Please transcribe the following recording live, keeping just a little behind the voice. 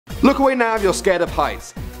Look away now if you're scared of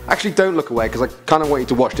heights. Actually, don't look away because I kind of want you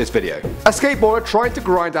to watch this video. A skateboarder tried to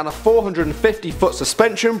grind down a 450-foot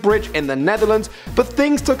suspension bridge in the Netherlands, but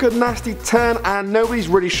things took a nasty turn and nobody's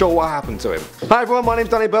really sure what happened to him. Hi everyone, my name's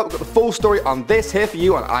Danny Burke. We've got the full story on this here for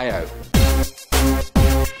you on IO.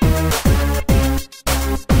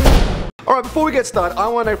 Alright, before we get started, I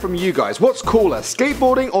want to know from you guys, what's cooler,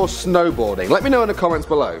 skateboarding or snowboarding? Let me know in the comments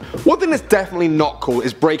below. One thing that's definitely not cool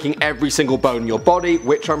is breaking every single bone in your body,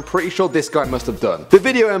 which I'm pretty sure this guy must have done. The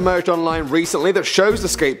video emerged online recently that shows the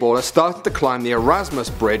skateboarder starting to climb the Erasmus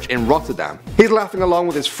Bridge in Rotterdam. He's laughing along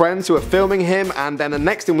with his friends who are filming him, and then the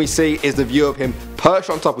next thing we see is the view of him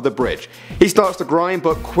perched on top of the bridge. He starts to grind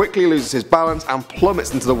but quickly loses his balance and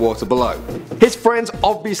plummets into the water below. His friends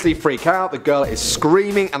obviously freak out, the girl is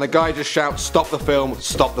screaming and the guy just shouts, "Stop the film,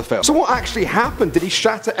 stop the film." So what actually happened? Did he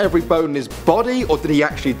shatter every bone in his body or did he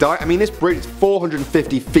actually die? I mean, this bridge is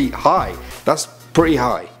 450 feet high. That's pretty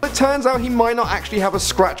high. But it turns out he might not actually have a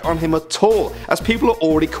scratch on him at all, as people are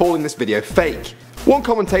already calling this video fake. One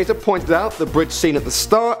commentator pointed out the bridge scene at the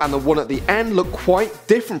start and the one at the end look quite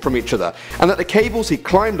different from each other, and that the cables he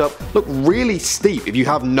climbed up look really steep if you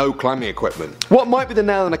have no climbing equipment. What might be the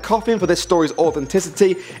nail in the coffin for this story's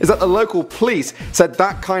authenticity is that the local police said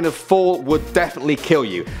that kind of fall would definitely kill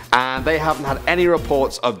you, and they haven't had any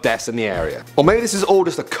reports of deaths in the area. Or maybe this is all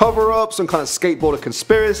just a cover up, some kind of skateboarder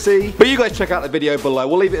conspiracy. But you guys check out the video below,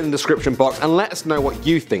 we'll leave it in the description box, and let us know what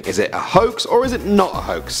you think. Is it a hoax or is it not a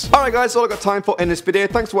hoax? Alright guys, that's all I've got time for in this video.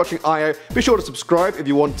 Thanks for watching IO. Be sure to subscribe if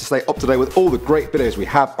you want to stay up to date with all the great videos we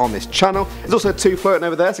have on this channel. There's also two floating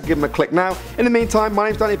over there, so give them a click now. In the meantime, my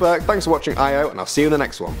name's Danny Burke, thanks for watching IO, and I'll see you in the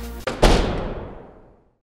next one.